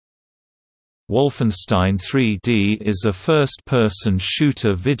Wolfenstein 3D is a first-person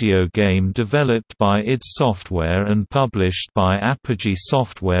shooter video game developed by id Software and published by Apogee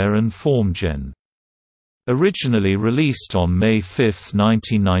Software and FormGen. Originally released on May 5,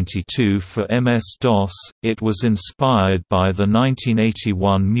 1992 for MS-DOS, it was inspired by the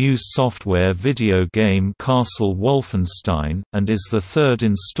 1981 Muse Software video game Castle Wolfenstein, and is the third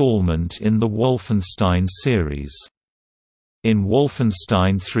installment in the Wolfenstein series. In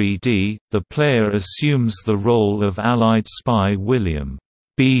Wolfenstein 3D, the player assumes the role of Allied spy William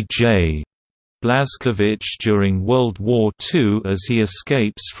B.J. Blazkowicz during World War II as he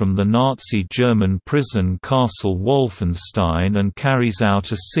escapes from the Nazi German prison Castle Wolfenstein and carries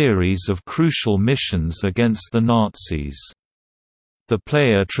out a series of crucial missions against the Nazis. The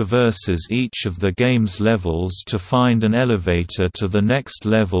player traverses each of the game's levels to find an elevator to the next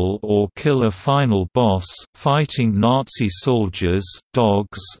level or kill a final boss, fighting Nazi soldiers,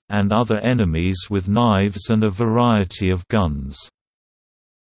 dogs, and other enemies with knives and a variety of guns.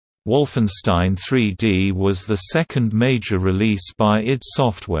 Wolfenstein 3D was the second major release by id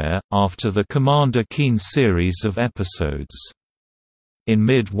Software, after the Commander Keen series of episodes. In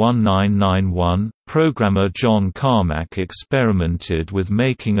mid-1991, programmer John Carmack experimented with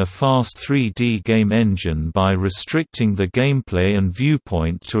making a fast 3D game engine by restricting the gameplay and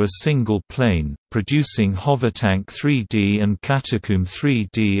viewpoint to a single plane, producing Hovertank 3D and Catacomb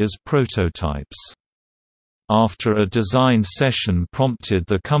 3D as prototypes. After a design session prompted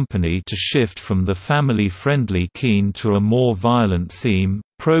the company to shift from the family-friendly Keen to a more violent theme,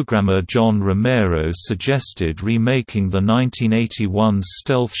 programmer John Romero suggested remaking the 1981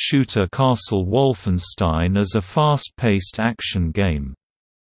 stealth shooter Castle Wolfenstein as a fast-paced action game.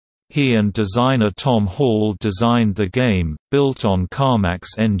 He and designer Tom Hall designed the game, built on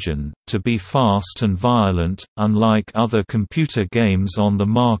Carmack's engine, to be fast and violent, unlike other computer games on the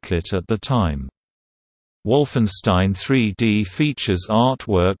market at the time. Wolfenstein 3D features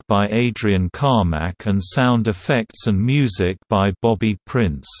artwork by Adrian Carmack and sound effects and music by Bobby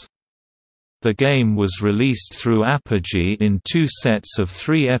Prince. The game was released through Apogee in 2 sets of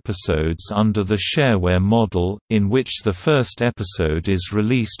 3 episodes under the shareware model, in which the first episode is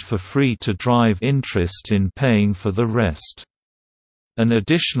released for free to drive interest in paying for the rest. An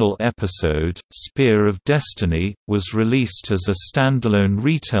additional episode, Spear of Destiny, was released as a standalone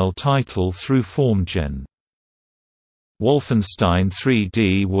retail title through FormGen. Wolfenstein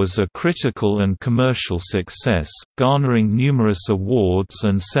 3D was a critical and commercial success, garnering numerous awards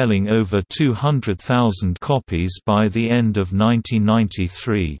and selling over 200,000 copies by the end of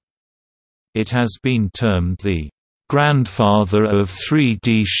 1993. It has been termed the "grandfather of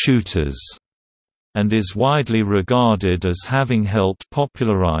 3D shooters", and is widely regarded as having helped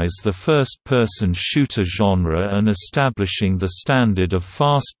popularize the first-person shooter genre and establishing the standard of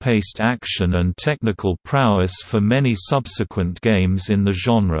fast-paced action and technical prowess for many subsequent games in the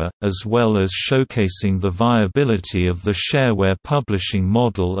genre, as well as showcasing the viability of the shareware publishing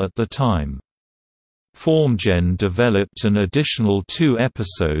model at the time. FormGen developed an additional 2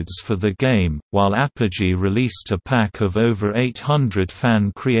 episodes for the game, while Apogee released a pack of over 800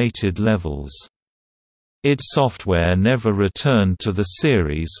 fan-created levels. id Software never returned to the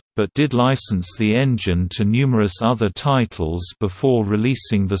series, but did license the engine to numerous other titles before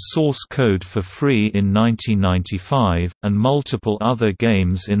releasing the source code for free in 1995, and multiple other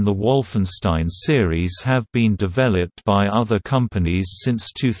games in the Wolfenstein series have been developed by other companies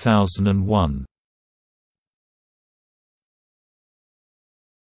since 2001.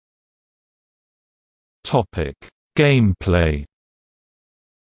 Gameplay.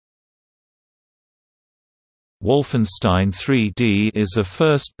 Wolfenstein 3D is a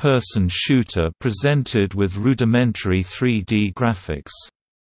first-person shooter presented with rudimentary 3D graphics.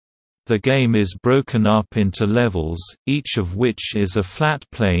 The game is broken up into levels, each of which is a flat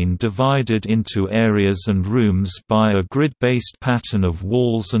plane divided into areas and rooms by a grid-based pattern of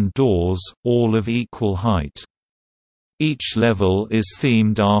walls and doors, all of equal height. Each level is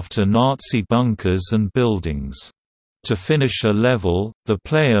themed after Nazi bunkers and buildings. To finish a level, the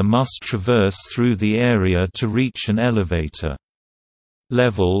player must traverse through the area to reach an elevator.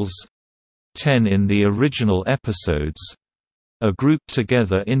 Levels 10 in the original episodes are grouped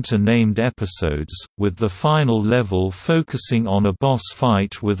together into named episodes, with the final level focusing on a boss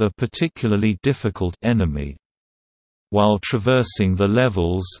fight with a particularly difficult enemy. While traversing the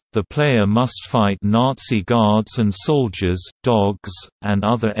levels, the player must fight Nazi guards and soldiers, dogs, and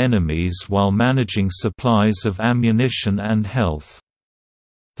other enemies while managing supplies of ammunition and health.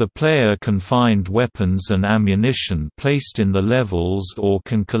 The player can find weapons and ammunition placed in the levels or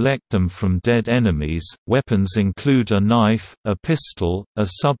can collect them from dead enemies. Weapons include a knife, a pistol, a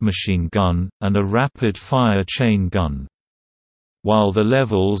submachine gun, and a rapid-fire chain gun. While the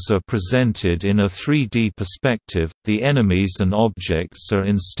levels are presented in a 3D perspective, the enemies and objects are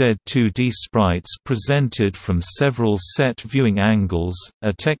instead 2D sprites presented from several set viewing angles,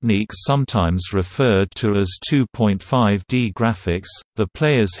 a technique sometimes referred to as 2.5D graphics. The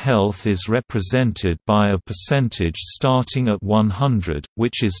player's health is represented by a percentage starting at 100,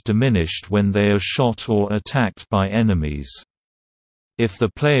 which is diminished when they are shot or attacked by enemies. If the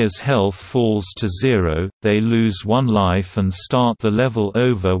player's health falls to 0, they lose 1 life and start the level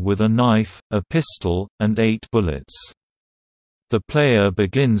over with a knife, a pistol, and 8 bullets. The player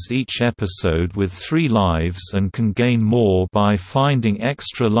begins each episode with 3 lives and can gain more by finding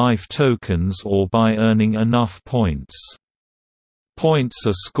extra life tokens or by earning enough points. Points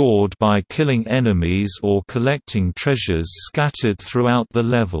are scored by killing enemies or collecting treasures scattered throughout the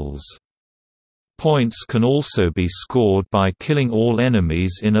levels. Points can also be scored by killing all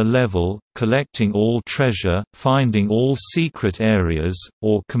enemies in a level, collecting all treasure, finding all secret areas,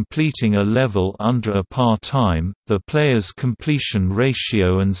 or completing a level under a par time. The player's completion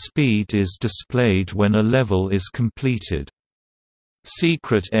ratio and speed is displayed when a level is completed.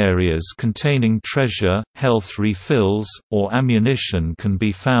 Secret areas containing treasure, health refills, or ammunition can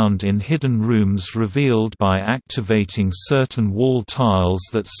be found in hidden rooms revealed by activating certain wall tiles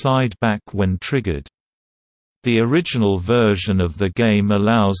that slide back when triggered. The original version of the game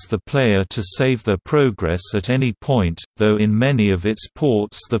allows the player to save their progress at any point, though in many of its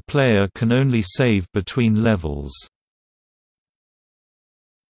ports the player can only save between levels.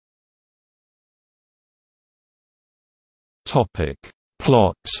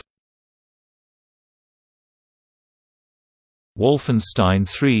 Plot. Wolfenstein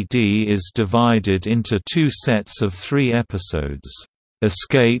 3D is divided into 2 sets of 3 episodes: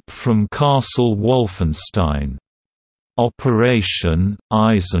 Escape from Castle Wolfenstein, Operation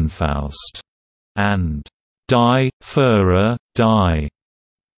Eisenfaust, and Die Führer, Die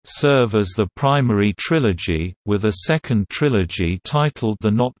serve as the primary trilogy, with a second trilogy titled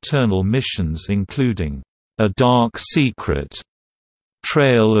The Nocturnal Missions including A Dark Secret,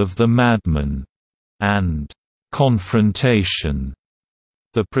 Trail of the Madman, and Confrontation.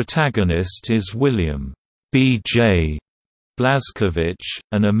 The protagonist is William B.J. Blazkowicz,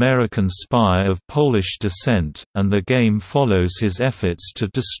 an American spy of Polish descent, and the game follows his efforts to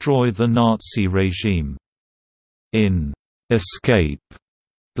destroy the Nazi regime. In Escape,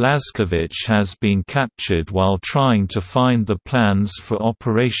 Blazkowicz has been captured while trying to find the plans for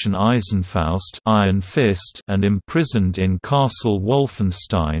Operation Eisenfaust, Iron Fist, and imprisoned in Castle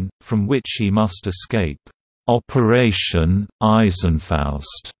Wolfenstein, from which he must escape. Operation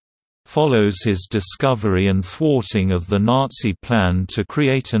Eisenfaust follows his discovery and thwarting of the Nazi plan to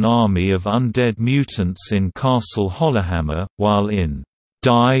create an army of undead mutants in Castle Hollowhammer, while in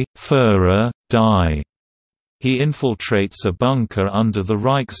Die Führer, Die he infiltrates a bunker under the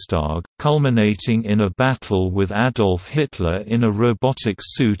Reichstag, culminating in a battle with Adolf Hitler in a robotic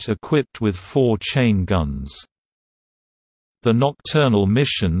suit equipped with 4 chain guns. The Nocturnal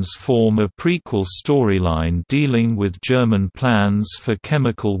Missions form a prequel storyline dealing with German plans for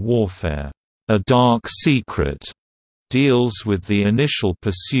chemical warfare. A Dark Secret deals with the initial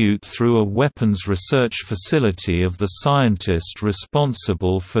pursuit through a weapons research facility of the scientist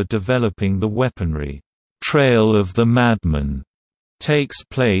responsible for developing the weaponry. Trail of the Madman takes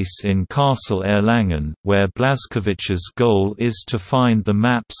place in Castle Erlangen, where Blazkowicz's goal is to find the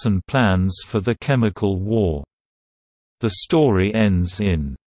maps and plans for the chemical war. The story ends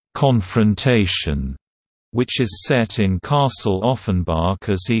in Confrontation, which is set in Castle Offenbach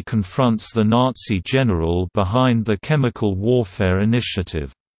as he confronts the Nazi general behind the chemical warfare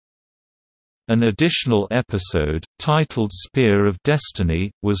initiative. An additional episode, titled Spear of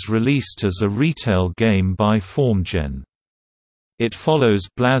Destiny, was released as a retail game by FormGen. It follows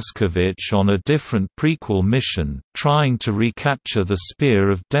Blazkowicz on a different prequel mission, trying to recapture the Spear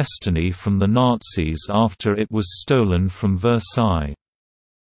of Destiny from the Nazis after it was stolen from Versailles.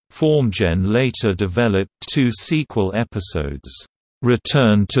 FormGen later developed 2 sequel episodes,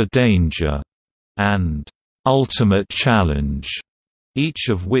 Return to Danger and Ultimate Challenge, each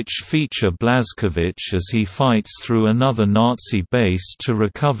of which feature Blazkowicz as he fights through another Nazi base to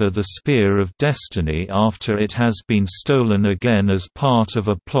recover the Spear of Destiny after it has been stolen again as part of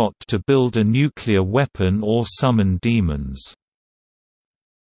a plot to build a nuclear weapon or summon demons.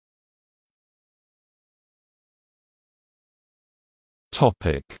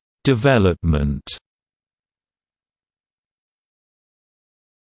 Development.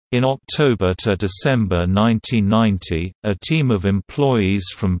 In October to December 1990, a team of employees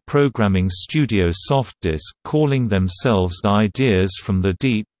from programming studio Softdisk calling themselves Ideas from the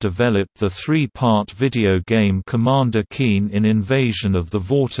Deep developed the three-part video game Commander Keen in Invasion of the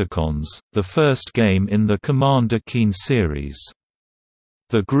Vorticons, the first game in the Commander Keen series.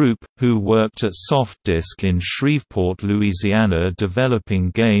 The group, who worked at Softdisk in Shreveport, Louisiana developing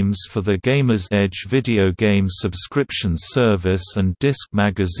games for the Gamer's Edge video game subscription service and Disc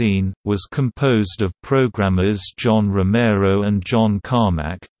Magazine, was composed of programmers John Romero and John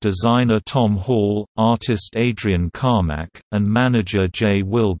Carmack, designer Tom Hall, artist Adrian Carmack, and manager Jay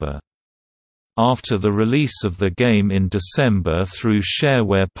Wilbur. After the release of the game in December through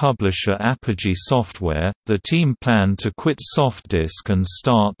shareware publisher Apogee Software, the team planned to quit Softdisk and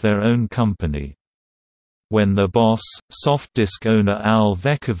start their own company. When their boss, Softdisk owner Al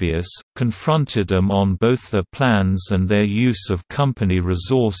Veckavius, confronted them on both their plans and their use of company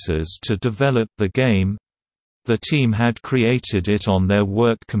resources to develop the game, the team had created it on their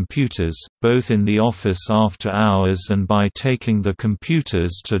work computers, both in the office after hours and by taking the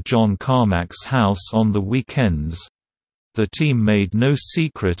computers to John Carmack's house on the weekends. The team made no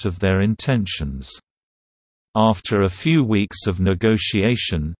secret of their intentions. After a few weeks of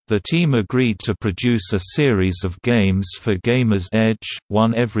negotiation, the team agreed to produce a series of games for Gamer's Edge,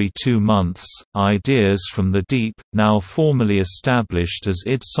 one every 2 months. Ideas from the Deep, now formally established as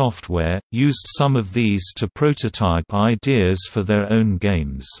id Software, used some of these to prototype ideas for their own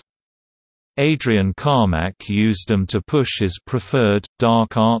games. Adrian Carmack used them to push his preferred,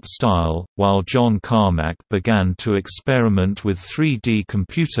 dark art style, while John Carmack began to experiment with 3D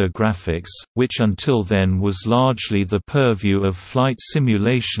computer graphics, which until then was largely the purview of flight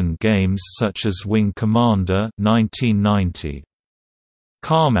simulation games such as Wing Commander 1990.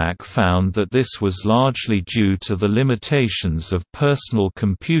 Carmack found that this was largely due to the limitations of personal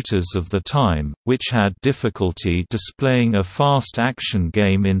computers of the time, which had difficulty displaying a fast action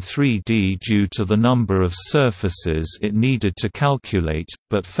game in 3D due to the number of surfaces it needed to calculate,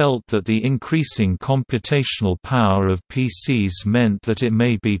 but felt that the increasing computational power of PCs meant that it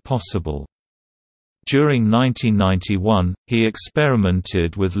may be possible. During 1991, he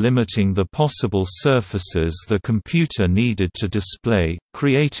experimented with limiting the possible surfaces the computer needed to display,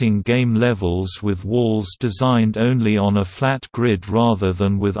 creating game levels with walls designed only on a flat grid rather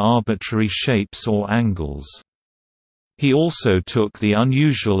than with arbitrary shapes or angles. He also took the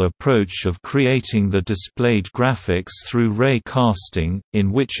unusual approach of creating the displayed graphics through ray casting,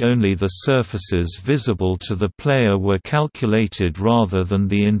 in which only the surfaces visible to the player were calculated rather than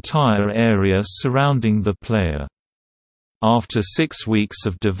the entire area surrounding the player. After 6 weeks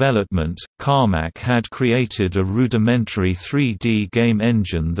of development, Carmack had created a rudimentary 3D game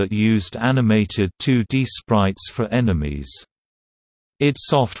engine that used animated 2D sprites for enemies. id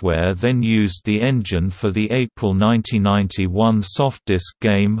Software then used the engine for the April 1991 Softdisk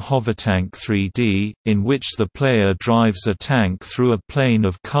game Hovertank 3D, in which the player drives a tank through a plane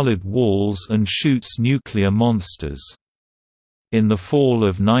of colored walls and shoots nuclear monsters. In the fall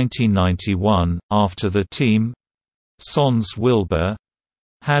of 1991, after the team, Sons Wilbur,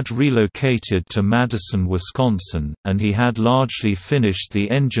 had relocated to Madison, Wisconsin, and he had largely finished the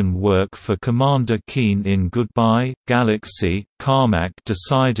engine work for Commander Keen in Goodbye, Galaxy. Carmack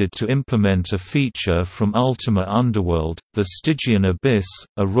decided to implement a feature from Ultima Underworld, The Stygian Abyss,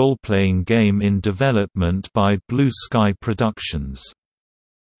 a role-playing game in development by Blue Sky Productions.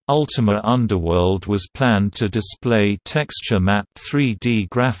 Ultima Underworld was planned to display texture-mapped 3D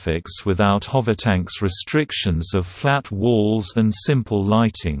graphics without Hovertank's restrictions of flat walls and simple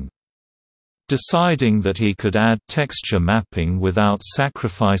lighting. Deciding that he could add texture mapping without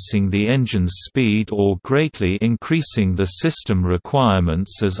sacrificing the engine's speed or greatly increasing the system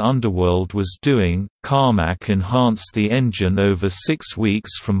requirements as Underworld was doing, Carmack enhanced the engine over 6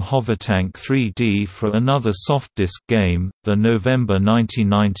 weeks from Hovertank 3D for another Softdisk game, the November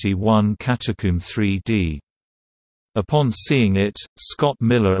 1991 Catacomb 3D. Upon seeing it, Scott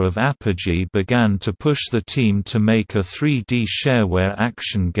Miller of Apogee began to push the team to make a 3D shareware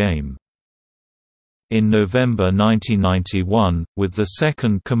action game. In November 1991, with the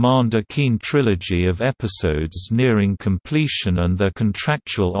second Commander Keen trilogy of episodes nearing completion and their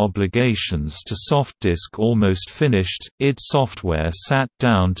contractual obligations to Softdisk almost finished, id Software sat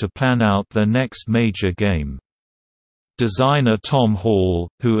down to plan out their next major game. Designer Tom Hall,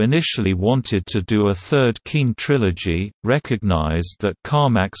 who initially wanted to do a third Keen trilogy, recognized that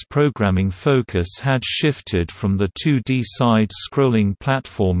Carmack's programming focus had shifted from the 2D side-scrolling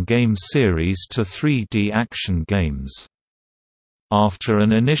platform game series to 3D action games. After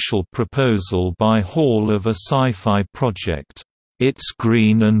an initial proposal by Hall of a sci-fi project, "It's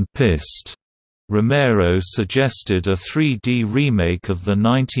green and pissed." Romero suggested a 3D remake of the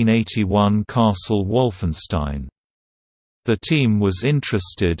 1981 Castle Wolfenstein. The team was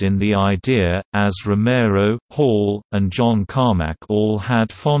interested in the idea, as Romero, Hall, and John Carmack all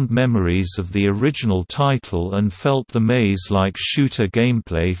had fond memories of the original title and felt the maze-like shooter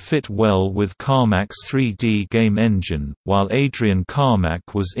gameplay fit well with Carmack's 3D game engine, while Adrian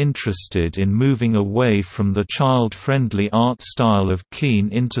Carmack was interested in moving away from the child-friendly art style of Keen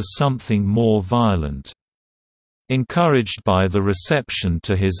into something more violent. Encouraged by the reception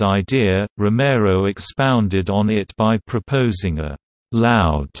to his idea, Romero expounded on it by proposing a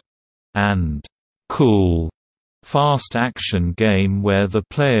 «loud» and «cool» fast-action game where the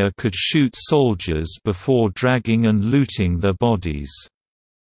player could shoot soldiers before dragging and looting their bodies.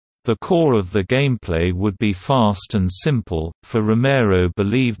 The core of the gameplay would be fast and simple, for Romero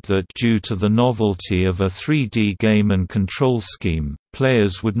believed that due to the novelty of a 3D game and control scheme,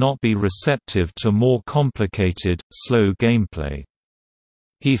 players would not be receptive to more complicated, slow gameplay.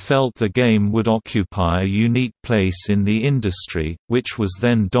 He felt the game would occupy a unique place in the industry, which was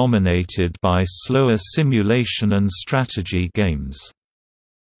then dominated by slower simulation and strategy games.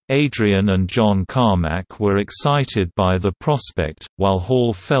 Adrian and John Carmack were excited by the prospect, while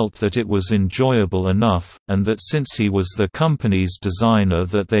Hall felt that it was enjoyable enough, and that since he was the company's designer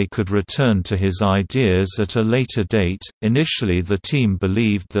that they could return to his ideas at a later date. Initially the team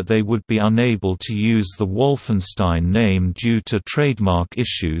believed that they would be unable to use the Wolfenstein name due to trademark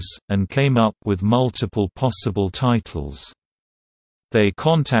issues, and came up with multiple possible titles. They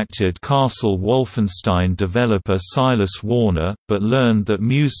contacted Castle Wolfenstein developer Silas Warner, but learned that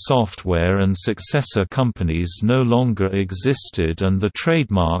Muse Software and successor companies no longer existed and the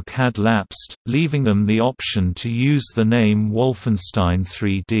trademark had lapsed, leaving them the option to use the name Wolfenstein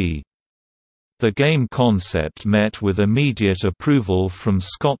 3D. The game concept met with immediate approval from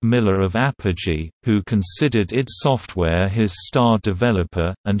Scott Miller of Apogee, who considered id Software his star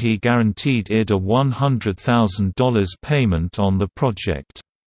developer, and he guaranteed id a $100,000 payment on the project.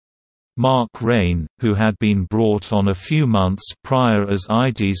 Mark Rain, who had been brought on a few months prior as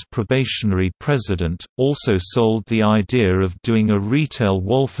ID's probationary president, also sold the idea of doing a retail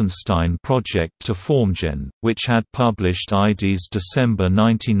Wolfenstein project to Formgen, which had published ID's December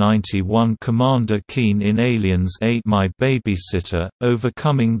 1991 Commander Keen in Aliens 8 My Babysitter,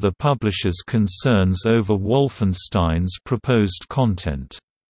 overcoming the publisher's concerns over Wolfenstein's proposed content.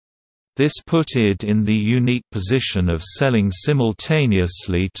 This put id in the unique position of selling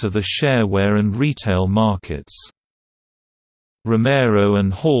simultaneously to the shareware and retail markets. Romero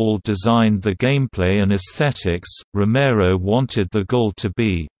and Hall designed the gameplay and aesthetics. Romero wanted the goal to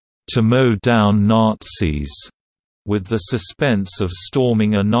be, "to mow down Nazis," with the suspense of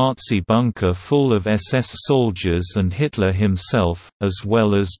storming a Nazi bunker full of SS soldiers and Hitler himself, as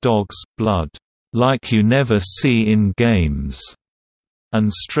well as dogs, blood, "like you never see in games," and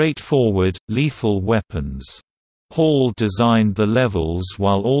straightforward, lethal weapons. Hall designed the levels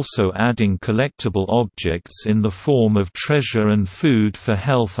while also adding collectible objects in the form of treasure and food for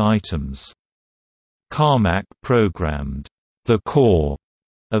health items. Carmack programmed the core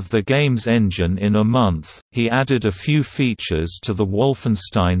of the game's engine in a month. He added a few features to the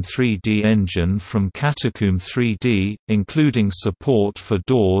Wolfenstein 3D engine from Catacomb 3D, including support for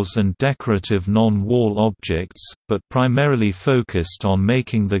doors and decorative non-wall objects, but primarily focused on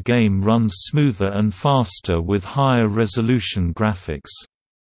making the game run smoother and faster with higher resolution graphics.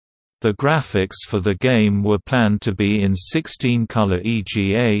 The graphics for the game were planned to be in 16-color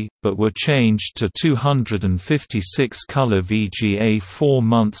EGA, but were changed to 256-color VGA 4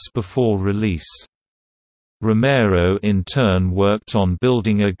 months before release. Romero in turn worked on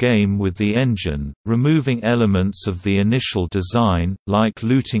building a game with the engine, removing elements of the initial design, like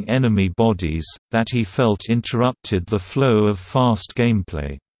looting enemy bodies, that he felt interrupted the flow of fast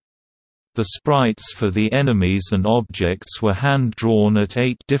gameplay. The sprites for the enemies and objects were hand-drawn at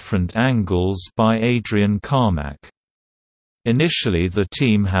 8 different angles by Adrian Carmack. Initially the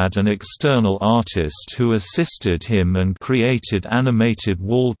team had an external artist who assisted him and created animated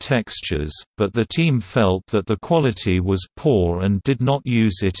wall textures, but the team felt that the quality was poor and did not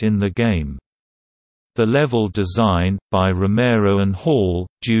use it in the game. The level design, by Romero and Hall,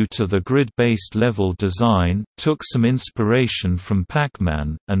 due to the grid-based level design, took some inspiration from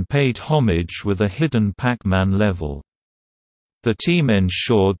Pac-Man, and paid homage with a hidden Pac-Man level. The team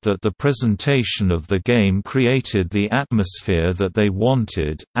ensured that the presentation of the game created the atmosphere that they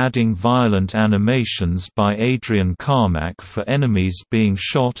wanted, adding violent animations by Adrian Carmack for enemies being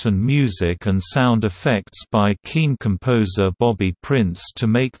shot and music and sound effects by Keen composer Bobby Prince to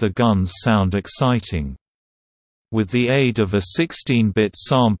make the guns sound exciting. With the aid of a 16-bit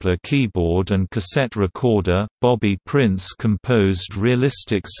sampler keyboard and cassette recorder, Bobby Prince composed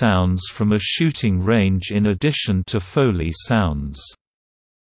realistic sounds from a shooting range in addition to Foley sounds.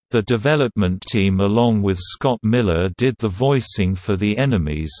 The development team along with Scott Miller did the voicing for the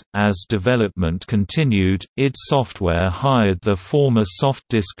enemies. As development continued, id Software hired their former soft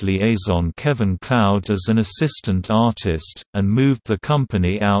disk liaison Kevin Cloud as an assistant artist, and moved the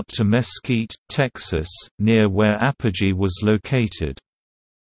company out to Mesquite, Texas, near where Apogee was located.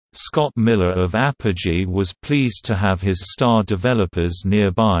 Scott Miller of Apogee was pleased to have his star developers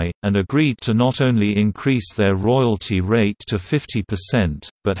nearby, and agreed to not only increase their royalty rate to 50%,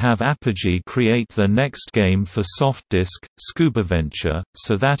 but have Apogee create their next game for soft disk, Scubaventure,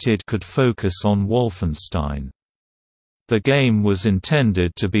 so that it could focus on Wolfenstein. The game was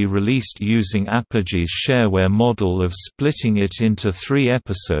intended to be released using Apogee's shareware model of splitting it into 3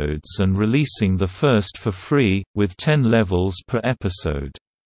 episodes and releasing the first for free, with 10 levels per episode.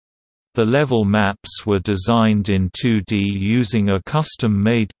 The level maps were designed in 2D using a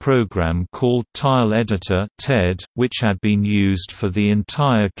custom-made program called Tile Editor (TED), which had been used for the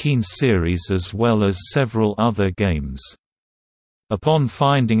entire Keen series as well as several other games. Upon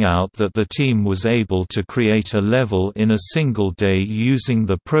finding out that the team was able to create a level in a single day using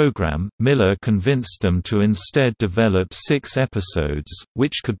the program, Miller convinced them to instead develop 6 episodes,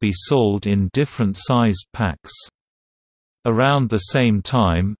 which could be sold in different sized packs. Around the same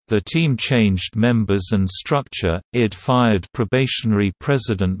time, the team changed members and structure. id fired probationary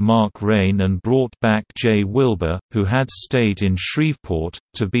president Mark Rain and brought back Jay Wilbur, who had stayed in Shreveport,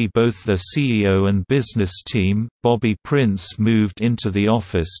 to be both their CEO and business team. Bobby Prince moved into the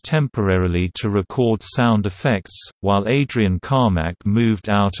office temporarily to record sound effects, while Adrian Carmack moved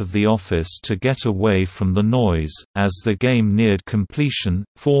out of the office to get away from the noise. As the game neared completion,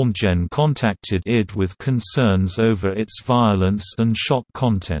 FormGen contacted id with concerns over its violence and shock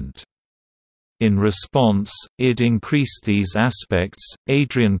content. In response, id increased these aspects.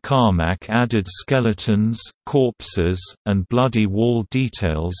 Adrian Carmack added skeletons, corpses, and bloody wall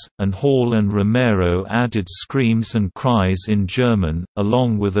details, and Hall and Romero added screams and cries in German,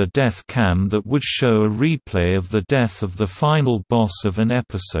 along with a death cam that would show a replay of the death of the final boss of an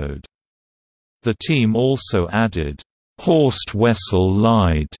episode. The team also added, "Horst Wessel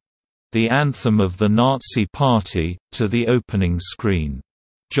Lied," the anthem of the Nazi Party, to the opening screen.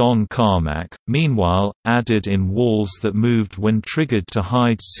 John Carmack, meanwhile, added in walls that moved when triggered to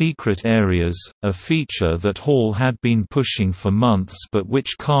hide secret areas, a feature that Hall had been pushing for months but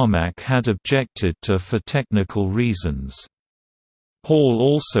which Carmack had objected to for technical reasons. Hall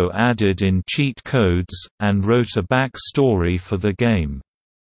also added in cheat codes, and wrote a back-story for the game.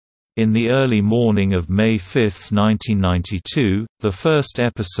 In the early morning of May 5, 1992, the first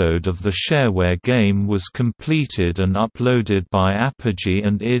episode of the shareware game was completed and uploaded by Apogee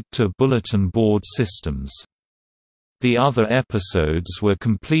and id to bulletin board systems. The other episodes were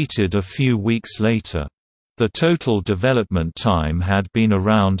completed a few weeks later. The total development time had been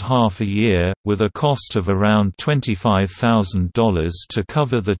around half a year, with a cost of around $25,000 to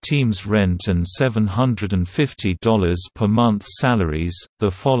cover the team's rent and $750 per month salaries. The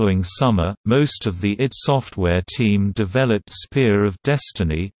following summer, most of the id Software team developed Spear of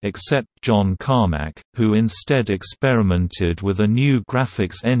Destiny, except John Carmack, who instead experimented with a new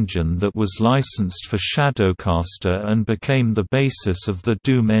graphics engine that was licensed for Shadowcaster and became the basis of the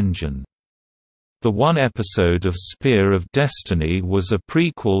Doom engine. The one episode of Spear of Destiny was a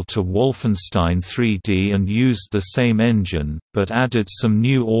prequel to Wolfenstein 3D and used the same engine, but added some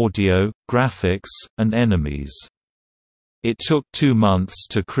new audio, graphics, and enemies. It took 2 months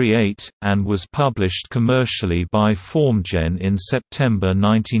to create, and was published commercially by FormGen in September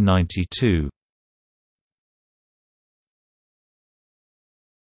 1992.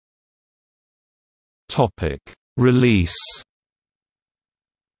 Release.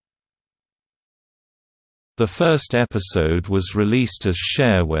 The first episode was released as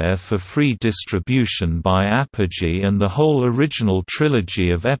shareware for free distribution by Apogee and the whole original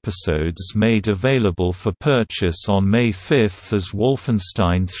trilogy of episodes made available for purchase on May 5 as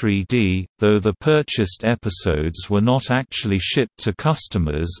Wolfenstein 3D, though the purchased episodes were not actually shipped to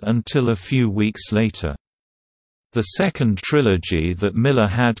customers until a few weeks later. The second trilogy that Miller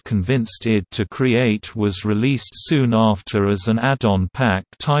had convinced id to create was released soon after as an add-on pack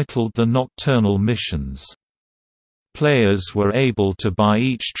titled The Nocturnal Missions. Players were able to buy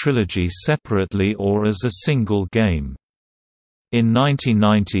each trilogy separately or as a single game. In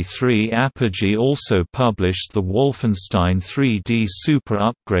 1993, Apogee also published the Wolfenstein 3D Super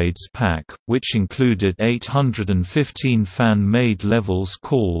Upgrades Pack, which included 815 fan-made levels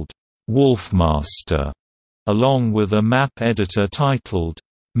called Wolfmaster along with a map editor titled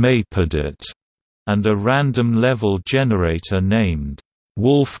Mapedit and a random level generator named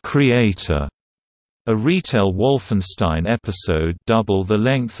Wolf Creator. A retail Wolfenstein episode double the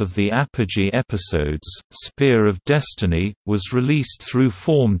length of the Apogee episodes, Spear of Destiny, was released through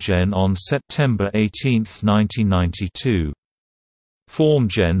FormGen on September 18, 1992.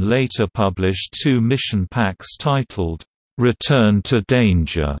 FormGen later published 2 mission packs titled, "Return to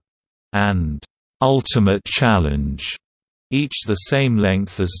Danger" and "Ultimate Challenge", each the same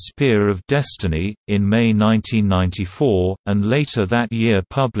length as Spear of Destiny, in May 1994, and later that year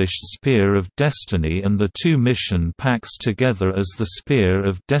published Spear of Destiny and the 2 mission packs together as the Spear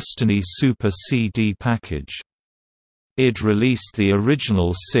of Destiny Super CD package. id released the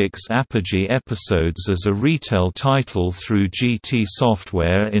original 6 Apogee episodes as a retail title through GT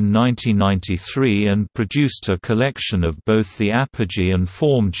Software in 1993 and produced a collection of both the Apogee and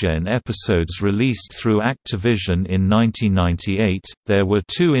FormGen episodes released through Activision in 1998. There were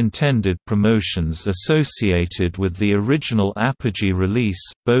 2 intended promotions associated with the original Apogee release,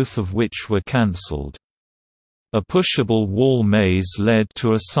 both of which were cancelled. A pushable wall maze led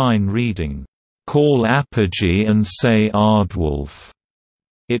to a sign reading, "Call Apogee and say Aardwolf."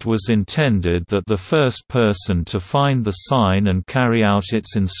 It was intended that the first person to find the sign and carry out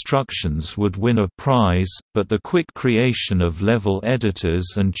its instructions would win a prize, but the quick creation of level editors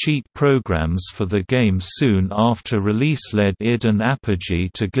and cheat programs for the game soon after release led id and Apogee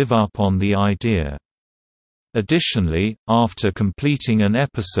to give up on the idea. Additionally, after completing an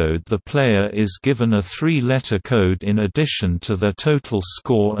episode, the player is given a 3-letter code in addition to their total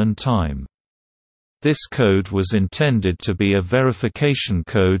score and time. This code was intended to be a verification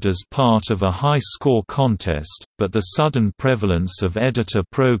code as part of a high-score contest, but the sudden prevalence of editor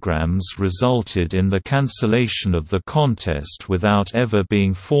programs resulted in the cancellation of the contest without ever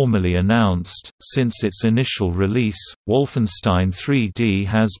being formally announced. Since its initial release, Wolfenstein 3D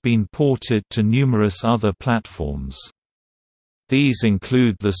has been ported to numerous other platforms. These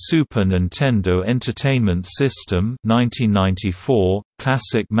include the Super Nintendo Entertainment System 1994,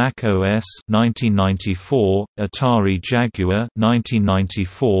 Classic Mac OS 1994, Atari Jaguar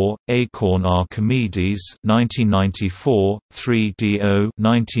 1994, Acorn Archimedes 1994, 3DO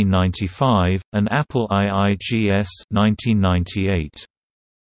 1995, and Apple IIGS 1998.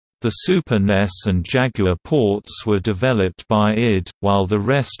 The Super NES and Jaguar ports were developed by id, while the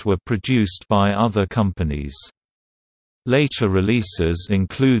rest were produced by other companies. Later releases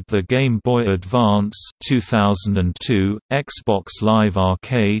include the Game Boy Advance 2002, Xbox Live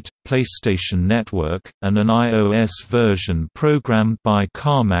Arcade, PlayStation Network, and an iOS version programmed by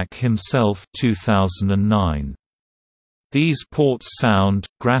Carmack himself 2009. These ports' sound,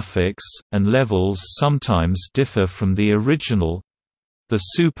 graphics, and levels sometimes differ from the original. The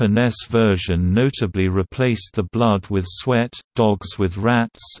Super NES version notably replaced the blood with sweat, dogs with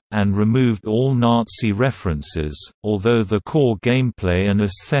rats, and removed all Nazi references, although the core gameplay and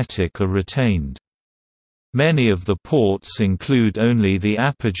aesthetic are retained. Many of the ports include only the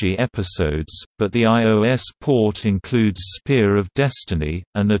Apogee episodes, but the iOS port includes Spear of Destiny,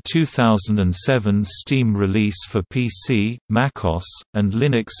 and a 2007 Steam release for PC, macOS, and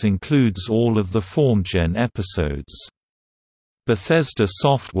Linux includes all of the FormGen episodes. Bethesda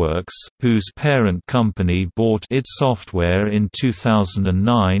Softworks, whose parent company bought id Software in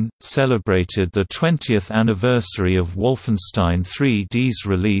 2009, celebrated the 20th anniversary of Wolfenstein 3D's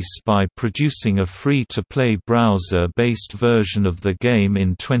release by producing a free-to-play browser-based version of the game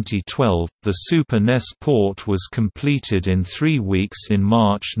in 2012. The Super NES port was completed in 3 weeks in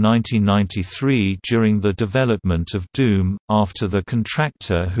March 1993 during the development of Doom, after the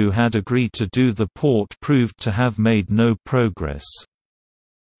contractor who had agreed to do the port proved to have made no progress.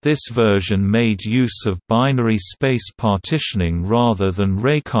 This version made use of binary space partitioning rather than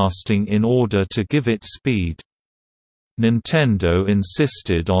raycasting in order to give it speed. Nintendo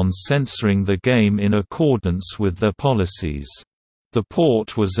insisted on censoring the game in accordance with their policies. The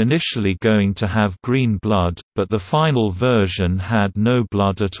port was initially going to have green blood, but the final version had no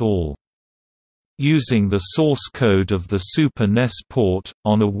blood at all. Using the source code of the Super NES port,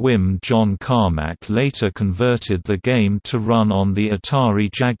 on a whim John Carmack later converted the game to run on the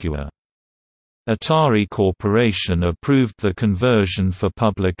Atari Jaguar. Atari Corporation approved the conversion for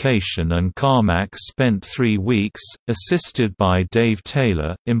publication and Carmack spent 3 weeks, assisted by Dave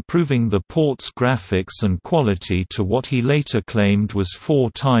Taylor, improving the port's graphics and quality to what he later claimed was 4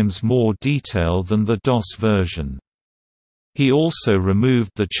 times more detail than the DOS version. He also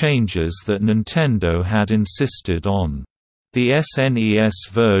removed the changes that Nintendo had insisted on. The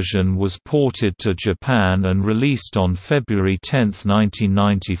SNES version was ported to Japan and released on February 10,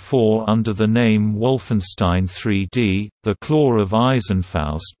 1994 under the name Wolfenstein 3D, The Claw of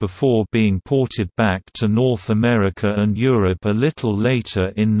Eisenfaust, before being ported back to North America and Europe a little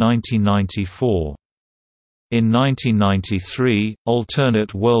later in 1994. In 1993,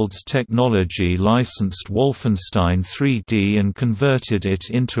 Alternate Worlds Technology licensed Wolfenstein 3D and converted it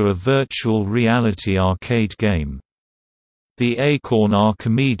into a virtual reality arcade game. The Acorn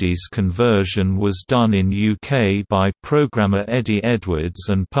Archimedes conversion was done in UK by programmer Eddie Edwards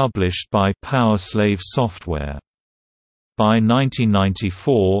and published by Powerslave Software. By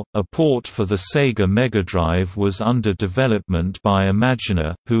 1994, a port for the Sega Mega Drive was under development by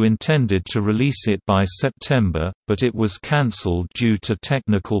Imaginer, who intended to release it by September, but it was cancelled due to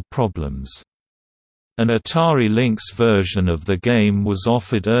technical problems. An Atari Lynx version of the game was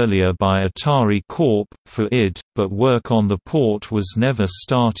offered earlier by Atari Corp. For id, but work on the port was never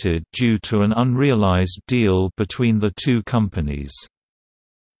started due to an unrealized deal between the two companies.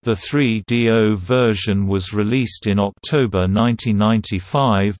 The 3DO version was released in October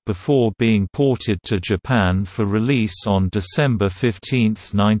 1995 before being ported to Japan for release on December 15,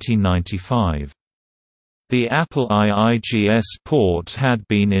 1995. The Apple IIGS port had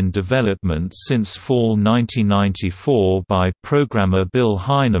been in development since fall 1994 by programmer Bill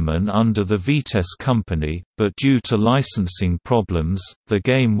Heineman under the Vitesse company, but due to licensing problems, the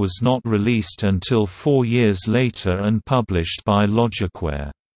game was not released until 4 years later and published by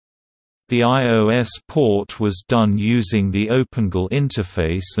Logicware. The iOS port was done using the OpenGL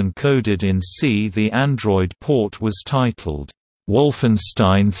interface and coded in C. The Android port was titled,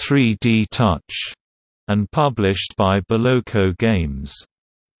 Wolfenstein 3D Touch, and published by Boloco Games.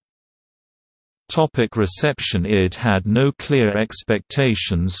 Reception. Id had no clear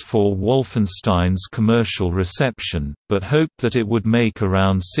expectations for Wolfenstein's commercial reception, but hoped that it would make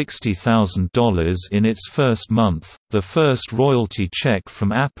around $60,000 in its first month. The first royalty check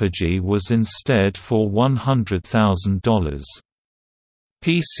from Apogee was instead for $100,000.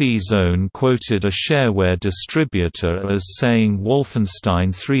 PC Zone quoted a shareware distributor as saying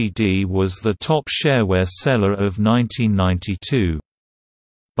Wolfenstein 3D was the top shareware seller of 1992.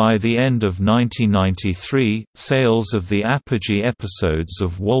 By the end of 1993, sales of the Apogee episodes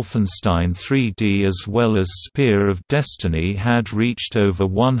of Wolfenstein 3D as well as Spear of Destiny had reached over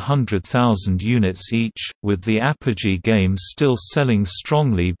 100,000 units each, with the Apogee game still selling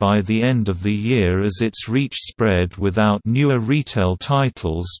strongly by the end of the year as its reach spread without newer retail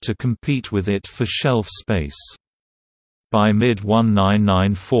titles to compete with it for shelf space. By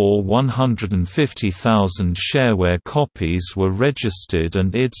mid-1994 150,000 shareware copies were registered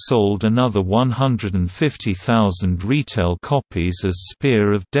and id sold another 150,000 retail copies as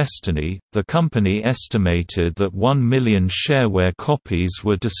Spear of Destiny. The company estimated that 1 million shareware copies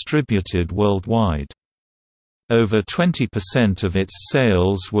were distributed worldwide. Over 20% of its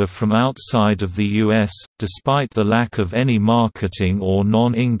sales were from outside of the US, despite the lack of any marketing or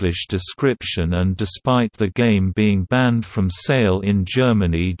non-English description and despite the game being banned from sale in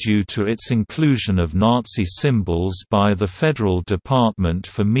Germany due to its inclusion of Nazi symbols by the Federal Department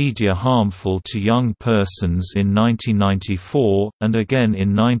for Media harmful to young persons in 1994, and again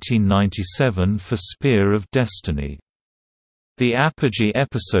in 1997 for Spear of Destiny. The Apogee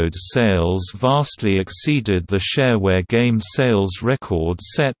episode's sales vastly exceeded the shareware game sales record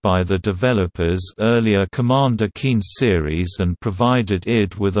set by the developer's earlier Commander Keen series and provided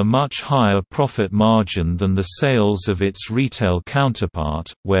id with a much higher profit margin than the sales of its retail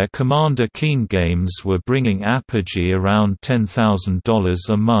counterpart, where Commander Keen games were bringing Apogee around $10,000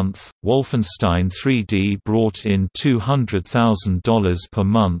 a month. Wolfenstein 3D brought in $200,000 per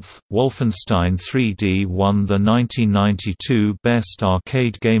month. Wolfenstein 3D won the 1992 Best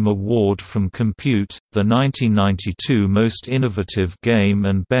Arcade Game Award from Compute, the 1992 Most Innovative Game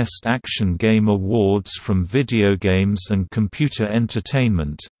and Best Action Game Awards from Video Games and Computer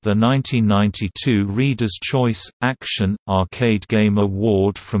Entertainment, the 1992 Reader's Choice Action Arcade Game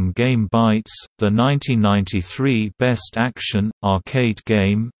Award from Game Bytes, the 1993 Best Action Arcade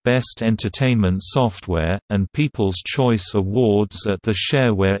Game, Best Entertainment Software, and People's Choice Awards at the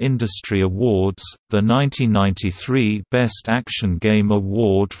Shareware Industry Awards, the 1993 Best Action Game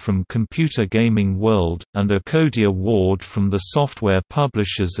Award from Computer Gaming World, and a Cody Award from the Software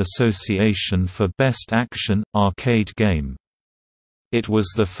Publishers Association for Best Action Arcade Game. It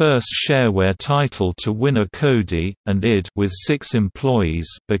was the first shareware title to win a Cody, and id, with 6 employees,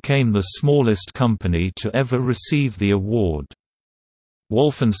 became the smallest company to ever receive the award.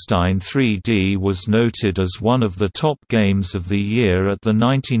 Wolfenstein 3D was noted as one of the top games of the year at the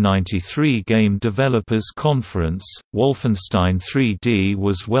 1993 Game Developers Conference. Wolfenstein 3D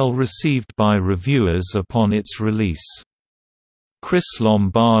was well received by reviewers upon its release. Chris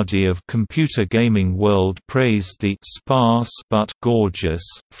Lombardi of Computer Gaming World praised the sparse but gorgeous,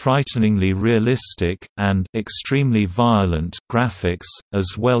 frighteningly realistic, and extremely violent graphics,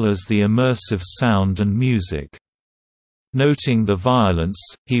 as well as the immersive sound and music. Noting the violence,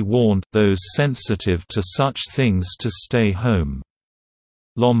 he warned those sensitive to such things to stay home.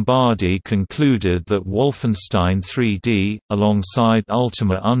 Lombardi concluded that Wolfenstein 3D, alongside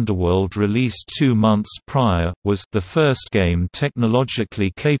Ultima Underworld released 2 months prior, was the first game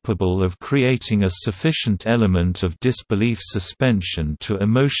technologically capable of creating a sufficient element of disbelief suspension to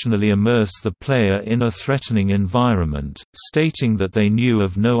emotionally immerse the player in a threatening environment, stating that they knew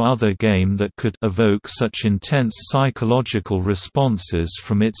of no other game that could evoke such intense psychological responses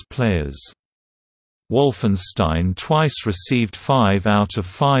from its players. Wolfenstein twice received 5 out of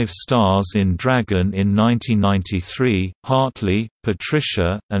 5 stars in Dragon in 1993. Hartley,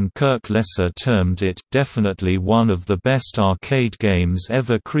 Patricia, and Kirk Lesser termed it definitely one of the best arcade games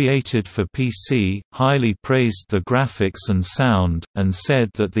ever created for PC, highly praised the graphics and sound, and said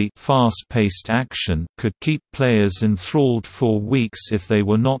that the fast-paced action could keep players enthralled for weeks if they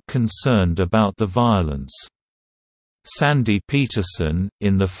were not concerned about the violence. Sandy Peterson,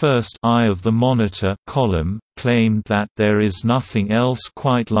 in the first Eye of the Monitor column, claimed that there is nothing else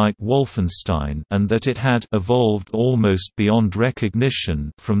quite like Wolfenstein and that it had evolved almost beyond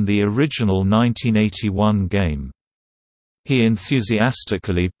recognition from the original 1981 game. He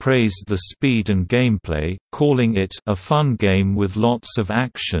enthusiastically praised the speed and gameplay, calling it a fun game with lots of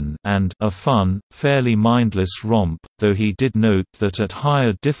action and a fun, fairly mindless romp, though he did note that at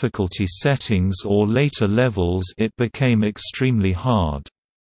higher difficulty settings or later levels it became extremely hard.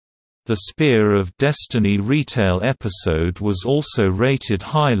 The Spear of Destiny retail episode was also rated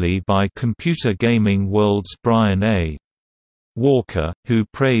highly by Computer Gaming World's Brian A. Walker, who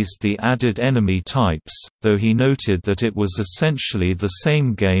praised the added enemy types, though he noted that it was essentially the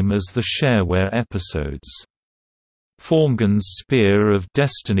same game as the shareware episodes. Formgan's Spear of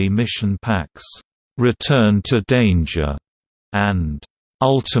Destiny mission packs, "Return to Danger" and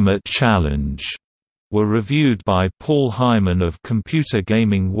 "Ultimate Challenge" were reviewed by Paul Hyman of Computer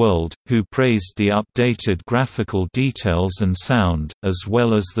Gaming World, who praised the updated graphical details and sound, as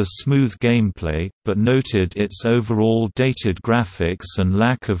well as the smooth gameplay, but noted its overall dated graphics and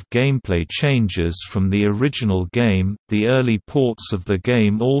lack of gameplay changes from the original game. The early ports of the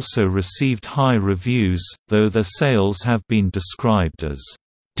game also received high reviews, though their sales have been described as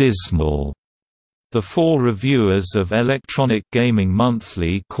dismal. The 4 reviewers of Electronic Gaming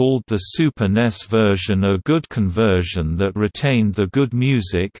Monthly called the Super NES version a good conversion that retained the good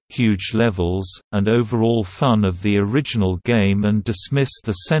music, huge levels, and overall fun of the original game and dismissed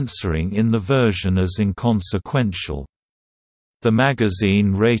the censoring in the version as inconsequential. The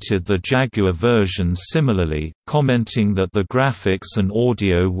magazine rated the Jaguar version similarly, commenting that the graphics and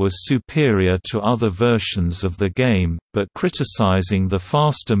audio were superior to other versions of the game, but criticizing the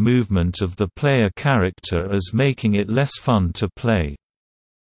faster movement of the player character as making it less fun to play.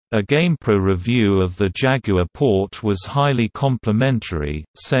 A GamePro review of the Jaguar port was highly complimentary,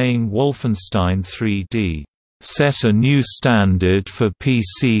 saying Wolfenstein 3D set a new standard for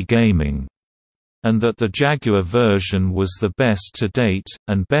PC gaming, and that the Jaguar version was the best to date,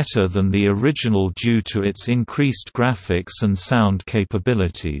 and better than the original due to its increased graphics and sound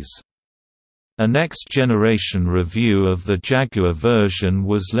capabilities. A next-generation review of the Jaguar version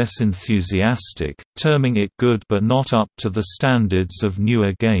was less enthusiastic, terming it good but not up to the standards of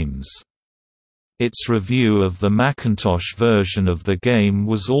newer games. Its review of the Macintosh version of the game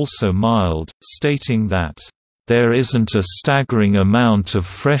was also mild, stating that "There isn't a staggering amount of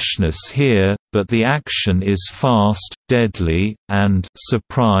freshness here, but the action is fast, deadly, and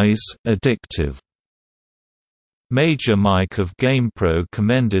surprise, addictive." Major Mike of GamePro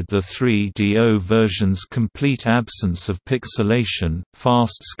commended the 3DO version's complete absence of pixelation,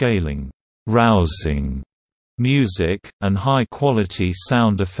 fast scaling, rousing music, and high-quality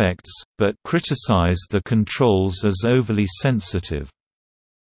sound effects, but criticized the controls as overly sensitive.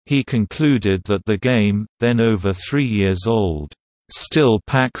 He concluded that the game, then over 3 years old, "still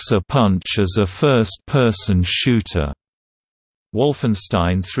packs a punch as a first-person shooter."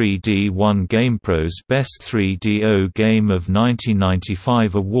 Wolfenstein 3D won GamePro's Best 3DO Game of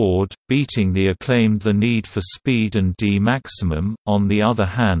 1995 award, beating the acclaimed The Need for Speed and D Maximum. On the other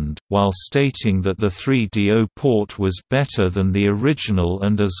hand, while stating that the 3DO port was better than the original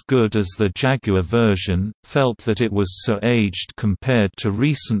and as good as the Jaguar version, felt that it was so aged compared to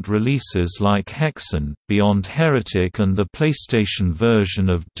recent releases like Hexen, Beyond Heretic and the PlayStation version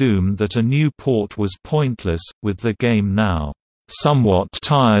of Doom that a new port was pointless, with the game now somewhat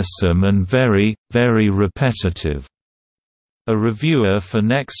tiresome and very, very repetitive. A reviewer for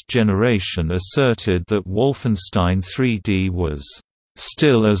Next Generation asserted that Wolfenstein 3D was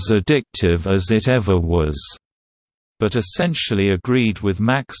still as addictive as it ever was, but essentially agreed with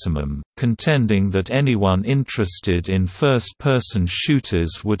Maximum, contending that anyone interested in first-person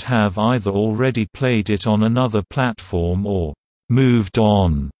shooters would have either already played it on another platform or moved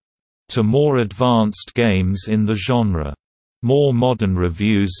on to more advanced games in the genre. More modern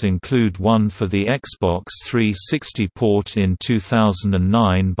reviews include one for the Xbox 360 port in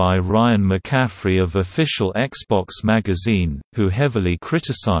 2009 by Ryan McCaffrey of Official Xbox Magazine, who heavily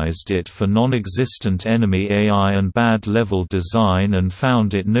criticized it for non-existent enemy AI and bad level design and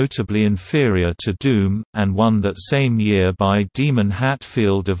found it notably inferior to Doom, and one that same year by Damon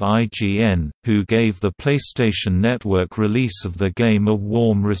Hatfield of IGN, who gave the PlayStation Network release of the game a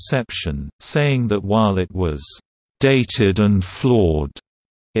warm reception, saying that while it was dated and flawed,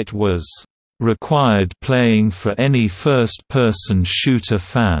 it was required playing for any first-person shooter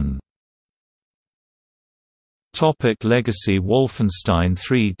fan. Legacy Wolfenstein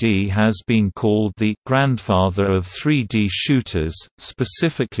 3D has been called the grandfather of 3D shooters,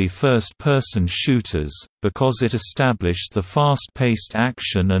 specifically first-person shooters, because it established the fast-paced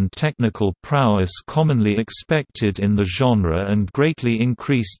action and technical prowess commonly expected in the genre and greatly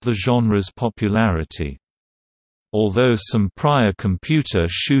increased the genre's popularity. Although some prior computer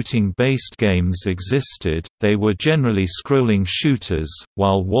shooting-based games existed, they were generally scrolling shooters,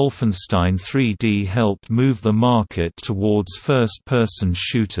 while Wolfenstein 3D helped move the market towards first-person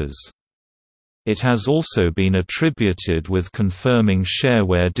shooters. It has also been attributed with confirming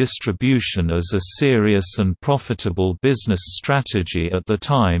shareware distribution as a serious and profitable business strategy at the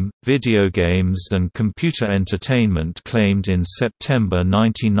time. Video Games and Computer Entertainment claimed in September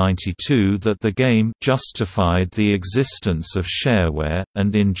 1992 that the game justified the existence of shareware,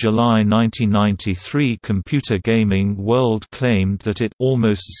 and in July 1993 Computer Gaming World claimed that it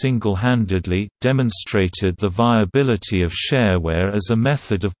almost single-handedly demonstrated the viability of shareware as a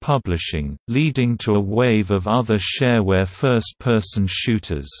method of publishing, leading to a wave of other shareware first-person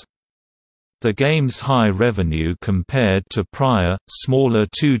shooters. The game's high revenue compared to prior, smaller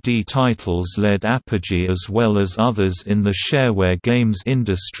 2D titles led Apogee as well as others in the shareware games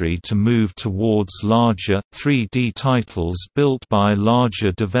industry to move towards larger, 3D titles built by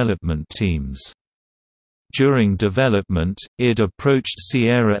larger development teams. During development, id approached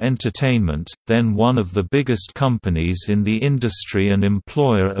Sierra Entertainment, then one of the biggest companies in the industry and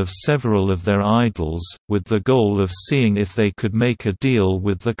employer of several of their idols, with the goal of seeing if they could make a deal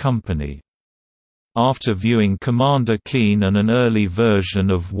with the company. After viewing Commander Keen and an early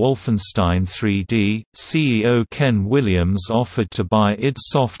version of Wolfenstein 3D, CEO Ken Williams offered to buy id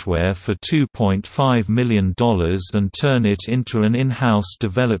Software for $2.5 million and turn it into an in-house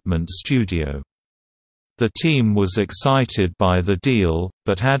development studio. The team was excited by the deal,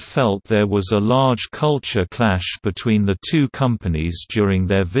 but had felt there was a large culture clash between the two companies during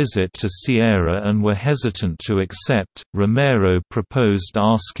their visit to Sierra and were hesitant to accept. Romero proposed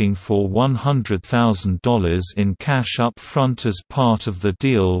asking for $100,000 in cash up front as part of the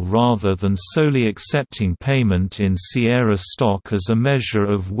deal rather than solely accepting payment in Sierra stock as a measure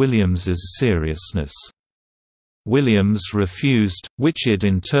of Williams's seriousness. Williams refused, which id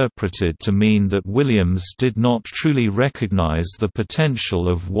interpreted to mean that Williams did not truly recognize the potential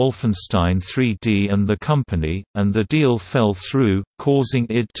of Wolfenstein 3D and the company, and the deal fell through, causing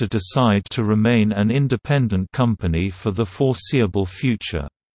id to decide to remain an independent company for the foreseeable future.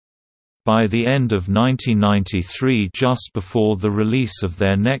 By the end of 1993, just before the release of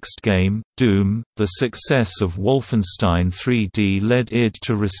their next game, Doom, the success of Wolfenstein 3D led id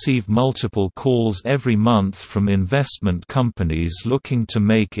to receive multiple calls every month from investment companies looking to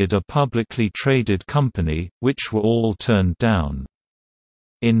make id a publicly traded company, which were all turned down.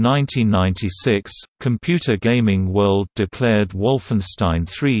 In 1996, Computer Gaming World declared Wolfenstein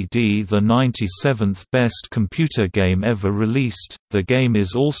 3D the 97th best computer game ever released. The game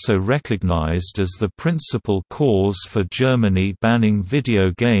is also recognized as the principal cause for Germany banning video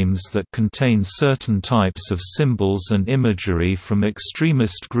games that contain certain types of symbols and imagery from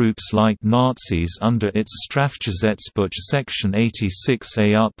extremist groups like Nazis under its Strafgesetzbuch Section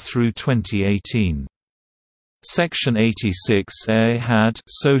 86A up through 2018. Section 86A had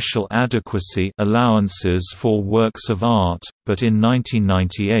social adequacy allowances for works of art, but in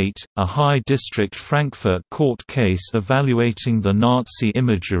 1998, a High District Frankfurt court case evaluating the Nazi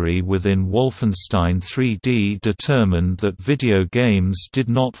imagery within Wolfenstein 3D determined that video games did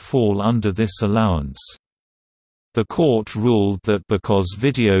not fall under this allowance. The court ruled that because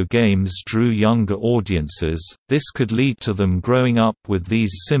video games drew younger audiences, this could lead to them growing up with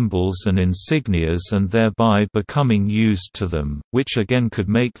these symbols and insignias and thereby becoming used to them, which again could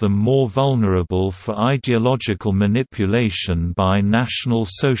make them more vulnerable for ideological manipulation by National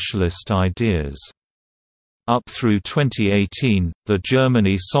Socialist ideas. Up through 2018, the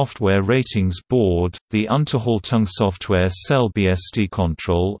Germany Software Ratings Board, the Unterhaltungssoftware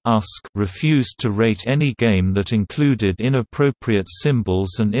Selbstkontrolle refused to rate any game that included inappropriate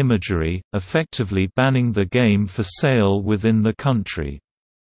symbols and imagery, effectively banning the game for sale within the country.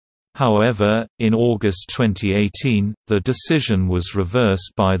 However, in August 2018, the decision was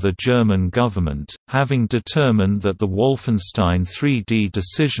reversed by the German government, having determined that the Wolfenstein 3D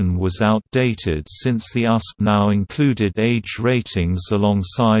decision was outdated since the USP now included age ratings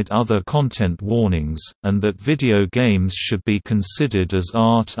alongside other content warnings, and that video games should be considered as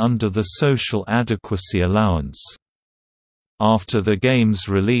art under the social adequacy allowance. After the game's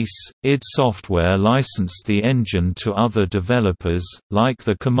release, id Software licensed the engine to other developers, like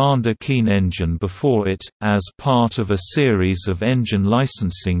the Commander Keen engine before it, as part of a series of engine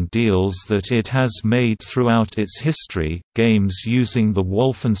licensing deals that it has made throughout its history. Games using the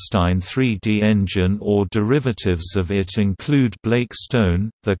Wolfenstein 3D engine or derivatives of it include Blake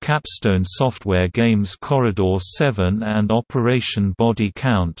Stone, the Capstone Software games Corridor 7 and Operation Body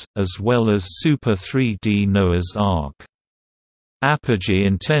Count, as well as Super 3D Noah's Ark. Apogee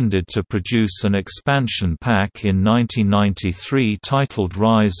intended to produce an expansion pack in 1993 titled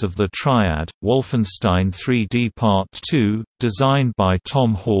Rise of the Triad, Wolfenstein 3D Part 2, designed by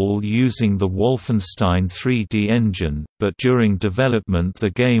Tom Hall using the Wolfenstein 3D engine, but during development the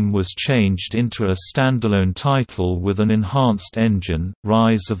game was changed into a standalone title with an enhanced engine,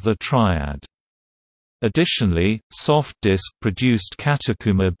 Rise of the Triad. Additionally, Softdisk produced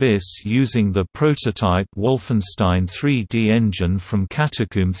Catacomb Abyss using the prototype Wolfenstein 3D engine from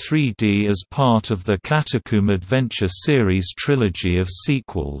Catacomb 3D as part of the Catacomb Adventure series trilogy of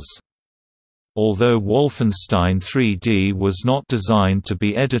sequels. Although Wolfenstein 3D was not designed to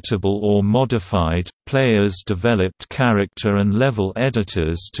be editable or modified, players developed character and level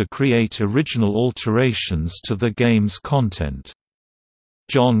editors to create original alterations to the game's content.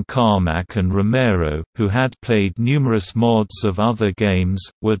 John Carmack and Romero, who had played numerous mods of other games,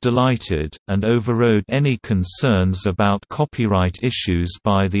 were delighted, and overrode any concerns about copyright issues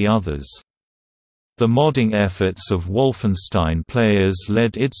by the others. The modding efforts of Wolfenstein players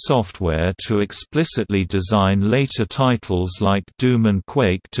led id Software to explicitly design later titles like Doom and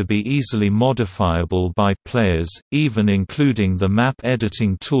Quake to be easily modifiable by players, even including the map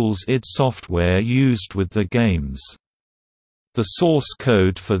editing tools id Software used with the games. The source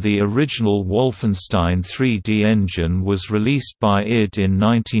code for the original Wolfenstein 3D engine was released by id in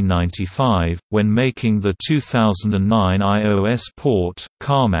 1995. When making the 2009 iOS port,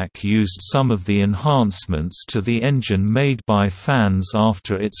 Carmack used some of the enhancements to the engine made by fans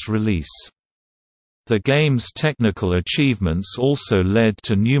after its release. The game's technical achievements also led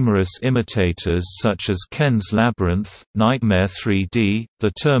to numerous imitators such as Ken's Labyrinth, Nightmare 3D,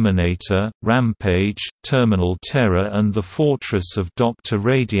 The Terminator, Rampage, Terminal Terror and The Fortress of Dr.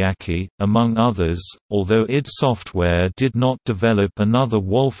 Radiaki, among others, although id Software did not develop another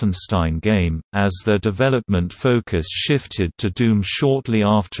Wolfenstein game, as their development focus shifted to Doom shortly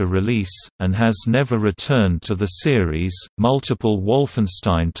after release, and has never returned to the series. Multiple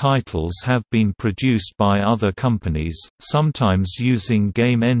Wolfenstein titles have been produced by other companies, sometimes using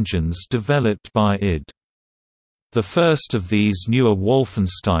game engines developed by id. The first of these newer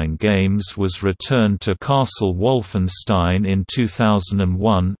Wolfenstein games was returned to Castle Wolfenstein in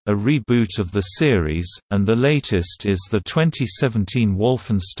 2001, a reboot of the series, and the latest is the 2017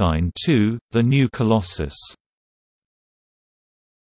 Wolfenstein 2: The New Colossus.